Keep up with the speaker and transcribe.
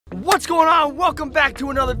What's going on? Welcome back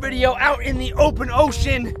to another video out in the open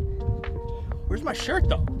ocean. Where's my shirt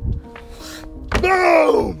though?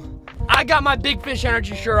 Boom! I got my Big Fish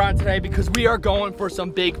Energy shirt on today because we are going for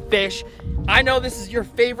some big fish. I know this is your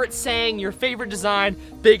favorite saying, your favorite design,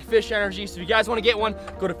 Big Fish Energy. So if you guys want to get one,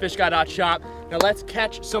 go to fishguy.shop. Now let's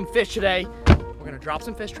catch some fish today. We're gonna drop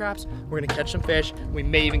some fish traps. We're gonna catch some fish. We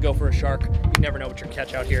may even go for a shark. You never know what you're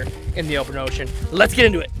catch out here in the open ocean. Let's get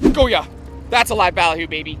into it. Go ya! That's a live ballyhoo,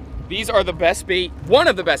 baby. These are the best bait, one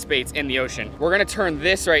of the best baits in the ocean. We're gonna turn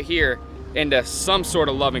this right here into some sort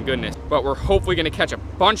of love and goodness, but we're hopefully gonna catch a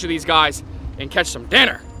bunch of these guys and catch some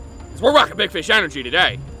dinner. 'Cause we're rocking Big Fish Energy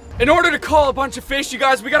today. In order to call a bunch of fish, you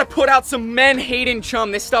guys, we gotta put out some menhaden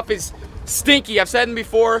chum. This stuff is stinky. I've said it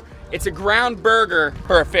before, it's a ground burger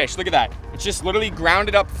for a fish. Look at that. It's just literally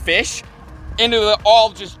grounded up fish into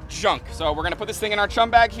all just junk. So we're gonna put this thing in our chum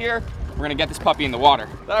bag here. We're gonna get this puppy in the water.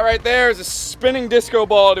 That right there is a spinning disco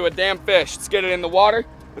ball to a damn fish. Let's get it in the water.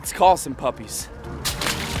 Let's call some puppies.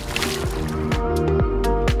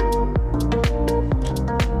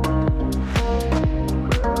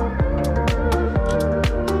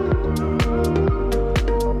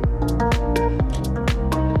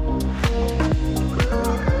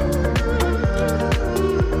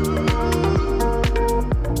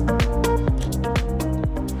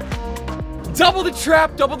 Double the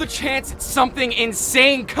trap, double the chance. It's something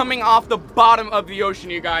insane coming off the bottom of the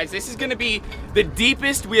ocean, you guys. This is gonna be the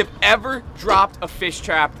deepest we have ever dropped a fish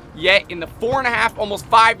trap yet in the 4.5, almost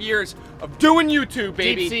 5 years of doing YouTube,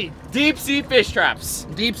 baby. Deep sea. Deep sea fish traps.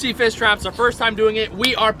 Deep sea fish traps, our first time doing it.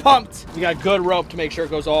 We are pumped. We got good rope to make sure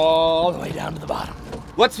it goes all the way down to the bottom.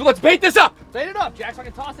 Let's bait this up. Bait it up, Jack, so I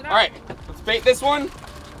can toss it out. All right, let's bait this one.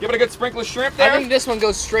 Give it a good sprinkle of shrimp there. I think this one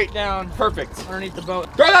goes straight down. Perfect. Underneath the boat.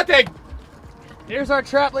 Throw that thing. Here's our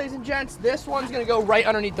trap, ladies and gents. This one's gonna go right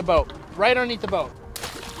underneath the boat. Right underneath the boat.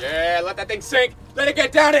 Yeah, let that thing sink. Let it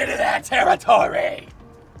get down into that territory.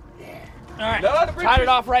 Yeah. All right, No, tied it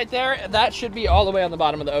off right there. That should be all the way on the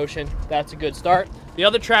bottom of the ocean. That's a good start. The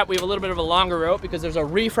other trap, we have a little bit of a longer rope because there's a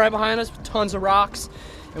reef right behind us with tons of rocks,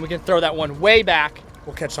 and we can throw that one way back.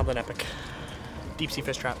 We'll catch something epic. Deep sea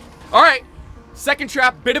fish trap. All right, second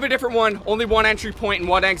trap, bit of a different one. Only one entry point and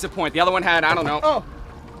one exit point. The other one had, I don't know. Oh.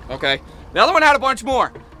 Okay. The other one had a bunch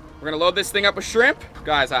more. We're gonna load this thing up with shrimp.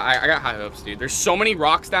 Guys, I got high hopes, dude. There's so many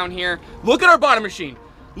rocks down here. Look at our bottom machine.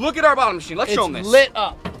 Look at our bottom machine. Let's show them this. It's lit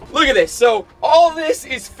up. Look at this. So all this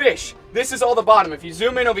is fish. This is all the bottom. If you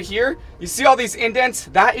zoom in over here, you see all these indents?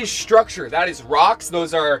 That is structure. That is rocks.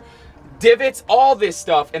 Those are divots, all this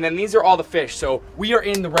stuff. And then these are all the fish. So we are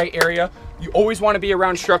in the right area. You always want to be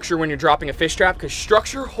around structure when you're dropping a fish trap because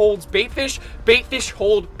structure holds bait fish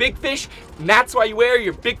hold big fish, and that's why you wear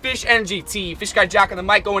your Big Fish Energy tee. Fish Guy Jack on the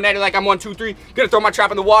mic going at it like I'm 1, 2, 3. Gonna throw my trap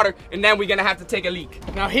in the water, and then we're gonna have to take a leak.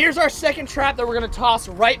 Now here's our second trap that we're gonna toss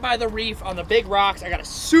right by the reef on the big rocks. I got a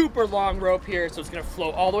super long rope here, so it's gonna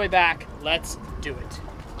float all the way back. Let's do it.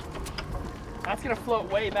 That's gonna float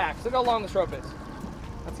way back. Look how long this rope is.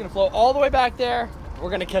 That's gonna float all the way back there. We're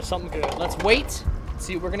gonna catch something good. Let's wait.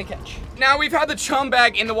 See what we're gonna catch. Now we've had the chum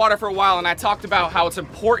bag in the water for a while, and I talked about how it's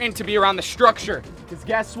important to be around the structure because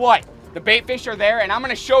guess what? The bait fish are there, and I'm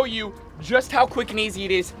gonna show you just how quick and easy it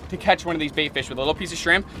is to catch one of these bait fish with a little piece of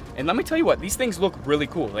shrimp. And let me tell you what, these things look really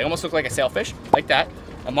cool. They almost look like a sailfish, like that,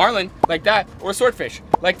 a marlin, like that, or a swordfish,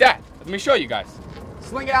 like that. Let me show you guys.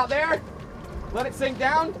 Sling it out there, let it sink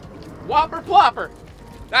down, whopper plopper.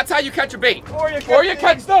 That's how you catch a bait. Or you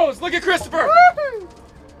catch those. Look at Christopher. Woo!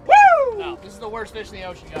 Woo! No, this is the worst fish in the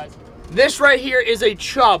ocean, guys. This right here is a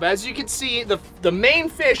chub. As you can see, the main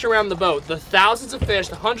fish around the boat, the thousands of fish,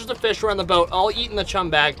 the hundreds of fish around the boat, all eat in the chum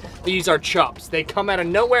bag. These are chubs. They come out of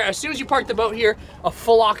nowhere. As soon as you park the boat here, a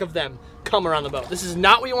flock of them come around the boat. This is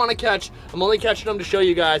not what you want to catch. I'm only catching them to show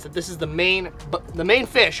you guys that this is the main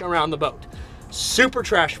fish around the boat. Super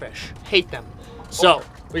trash fish. Hate them. So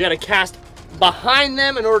we got to cast behind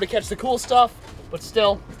them in order to catch the cool stuff, but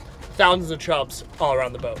still, thousands of chubs all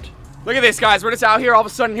around the boat. Look at this, guys. We're just out here. All of a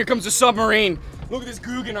sudden, here comes a submarine. Look at this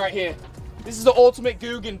Googan right here. This is the ultimate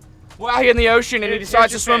Googan. We're out here in the ocean, and he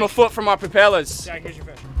decides to swim a foot from our propellers. Jack, here's your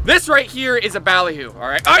fish. This right here is a ballyhoo, all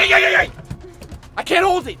right? Oh, yeah. I can't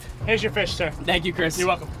hold it. Here's your fish, sir. Thank you, Chris. You're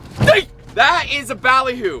welcome. That is a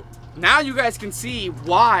ballyhoo. Now you guys can see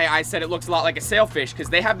why I said it looks a lot like a sailfish, because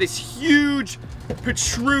they have this huge,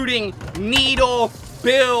 protruding needle,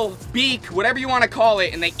 bill, beak, whatever you want to call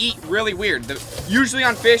it, and they eat really weird. Usually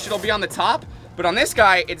on fish, it'll be on the top, but on this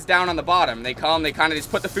guy, it's down on the bottom. They come, they kind of just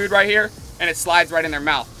put the food right here, and it slides right in their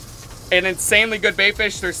mouth. An insanely good bait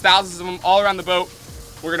fish. There's thousands of them all around the boat.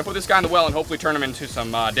 We're gonna put this guy in the well and hopefully turn him into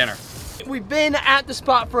some dinner. We've been at the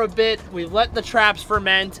spot for a bit. We've let the traps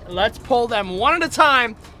ferment. Let's pull them one at a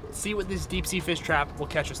time. See what this deep sea fish trap will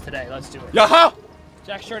catch us today. Let's do it. Yaha!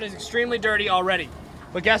 Jack's shirt is extremely dirty already.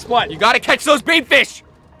 But guess what? You gotta catch those big fish.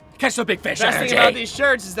 Catch those big fish. The best thing about these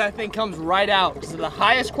shirts is that thing comes right out. This is the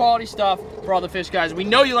highest quality stuff for all the fish guys. We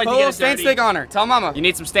know you like to get it stain dirty. stick on her. Tell mama. You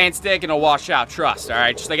need some stain stick and it'll wash out. Trust, all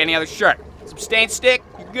right? Just like any other shirt. Some stain stick,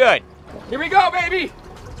 you're good. Here we go, baby.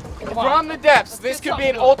 From the depths. This could be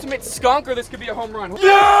an ultimate skunk or this could be a home run.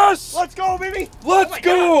 Yes! Let's go, baby. Let's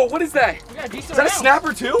go. What is that? We got a decent Is that a round.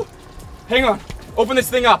 snapper too? Hang on. Open this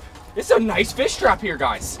thing up. This is a nice fish trap here,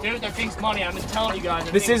 guys. Dude, that thing's money. I've been telling you guys.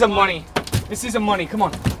 This is a money. This is a money. Come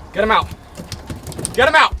on. Get him out. Get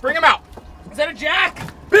him out. Bring him out. Is that a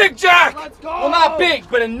jack? Big jack! Let's go! Well, not big,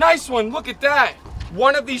 but a nice one. Look at that.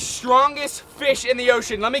 One of the strongest fish in the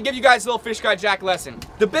ocean. Let me give you guys a little fish guy jack lesson.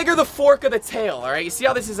 The bigger the fork of the tail, all right? You see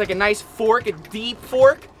how this is like a nice fork, a deep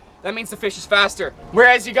fork? That means the fish is faster.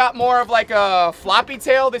 Whereas you got more of like a floppy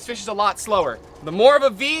tail, this fish is a lot slower. The more of a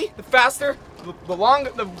V, the faster. The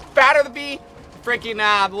fatter the V, freaking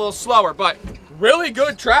the little slower. But really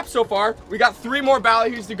good trap so far. We got 3 more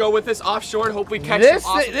ballyhoos to go with us offshore and hopefully catch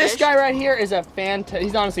some awesome This fish. guy right here is a fantastic.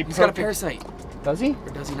 He's honestly He's got a parasite. Does he? Or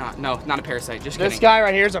does he not? No, not a parasite. Just kidding. This guy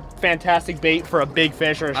right here is a fantastic bait for a big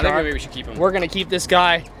fish or a shark. I think maybe we should keep him. We're gonna keep this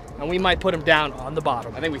guy, and we might put him down on the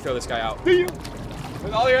bottom. I think we throw this guy out.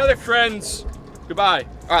 With all your other friends. Goodbye.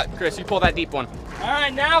 All right, Chris, you pull that deep one. All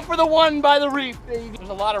right, now for the one by the reef, baby. There's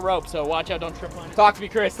a lot of rope, so watch out, don't trip on it. Talk to me,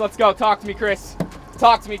 Chris. Let's go. Talk to me, Chris.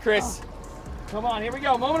 Talk to me, Chris. Come on, here we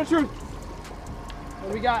go. Moment of truth. What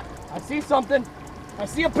do we got? I see something. I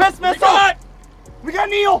see a piss missile. We got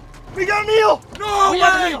an eel. We got an eel. No We way.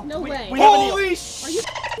 have an eel. No way. We have an eel. Holy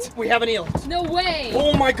shit. We have an eel. No way.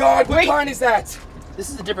 Oh my God. What Wait. kind is that? This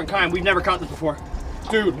is a different kind. We've never caught this before.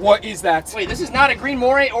 Dude, what is that? Wait, this is not a green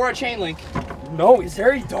moray or a chain link. No, he's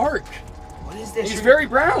very dark. What is this? He's very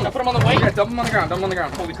brown. I put him on the weight. Yeah, dump him on the ground. Dump him on the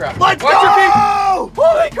ground. Holy crap. Let's Watch your feet. go!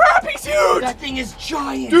 Holy crap, he's huge. That thing is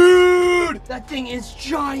giant. Dude. That thing is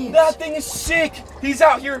giant. That thing is sick. He's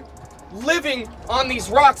out here living on these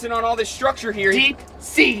rocks and on all this structure here. Deep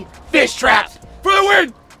sea fish traps. For the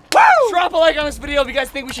win. Woo! Drop a like on this video if you guys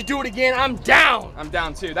think we should do it again. I'm down. I'm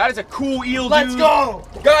down too. That is a cool eel, dude. Let's go.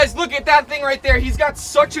 Guys, look at that thing right there. He's got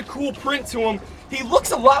such a cool print to him. He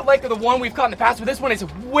looks a lot like the one we've caught in the past, but this one is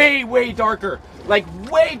way, way darker. Like,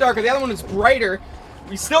 way darker. The other one is brighter.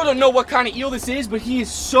 We still don't know what kind of eel this is, but he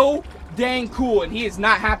is so dang cool, and he is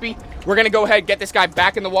not happy. We're going to go ahead and get this guy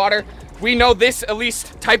back in the water. We know this, at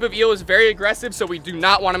least, type of eel is very aggressive, so we do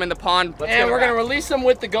not want him in the pond. And we're going to release him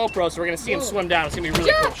with the GoPro, so we're going to see him swim down. It's going to be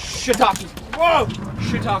really cool. Shiitake. Whoa!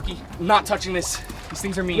 Shiitake. I'm not touching this. These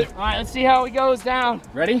things are mean. All right, let's see how he goes down.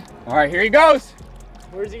 Ready? All right, here he goes.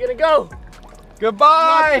 Where's he going to go?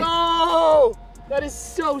 Goodbye. Let's go! That is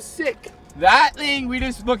so sick. That thing,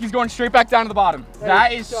 look, he's going straight back down to the bottom.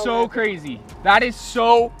 That is so crazy. That is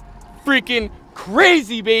so freaking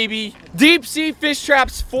crazy, baby. Deep sea fish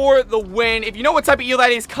traps for the win. If you know what type of eel that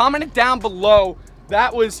is, comment it down below.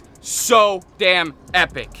 That was so damn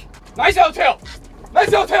epic. Nice yellowtail.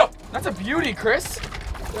 Nice yellowtail. That's a beauty, Chris.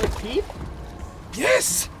 Those teeth?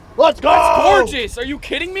 Yes. Let's go! That's gorgeous. Are you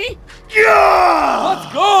kidding me? Yeah!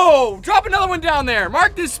 Let's go. Drop another one down there.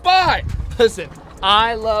 Mark this spot. Listen,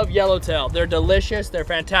 I love yellowtail. They're delicious. They're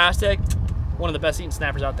fantastic. One of the best eating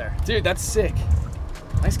snappers out there. Dude, that's sick.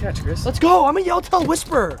 Nice catch, Chris. Let's go. I'm a yellowtail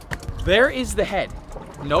whisperer. There is the head.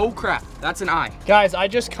 No crap. That's an eye. Guys, I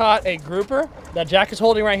just caught a grouper that Jack is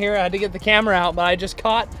holding right here. I had to get the camera out, but I just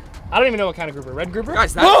caught, I don't even know what kind of grouper. Red grouper?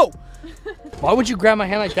 Guys, that... Whoa! Why would you grab my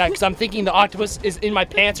hand like that? Because I'm thinking the octopus is in my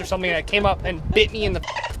pants or something that came up and bit me in the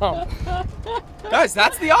thumb. Guys,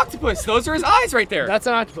 that's the octopus. Those are his eyes right there. That's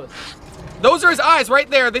an octopus. Those are his eyes right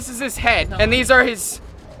there. This is his head, and these are his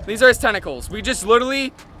tentacles. We just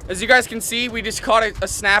literally, as you guys can see, we just caught a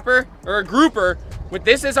snapper or a grouper with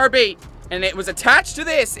this as our bait, and it was attached to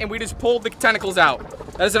this, and we just pulled the tentacles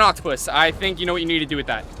out. That is an octopus. I think you know what you need to do with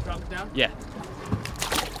that. Drop it down? Yeah.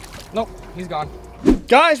 Nope, he's gone.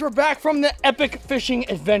 Guys, we're back from the epic fishing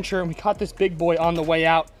adventure, and we caught this big boy on the way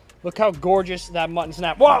out. Look how gorgeous that mutton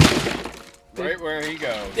snap. Whoa! Right where he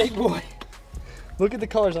goes. Big boy. Look at the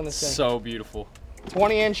colors on this thing. So beautiful.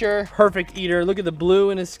 20-incher, perfect eater. Look at the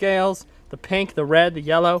blue in his scales, the pink, the red, the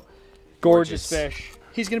yellow. Gorgeous fish.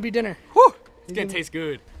 He's gonna be dinner. Whew. It's gonna taste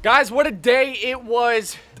good. Guys, what a day it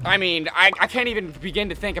was. I mean, I can't even begin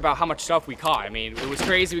to think about how much stuff we caught. I mean, it was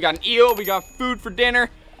crazy. We got an eel, we got food for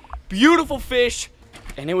dinner, beautiful fish,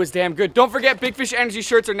 and it was damn good. Don't forget, Big Fish Energy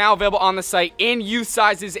shirts are now available on the site in youth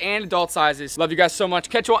sizes and adult sizes. Love you guys so much.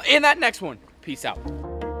 Catch you all in that next one. Peace out.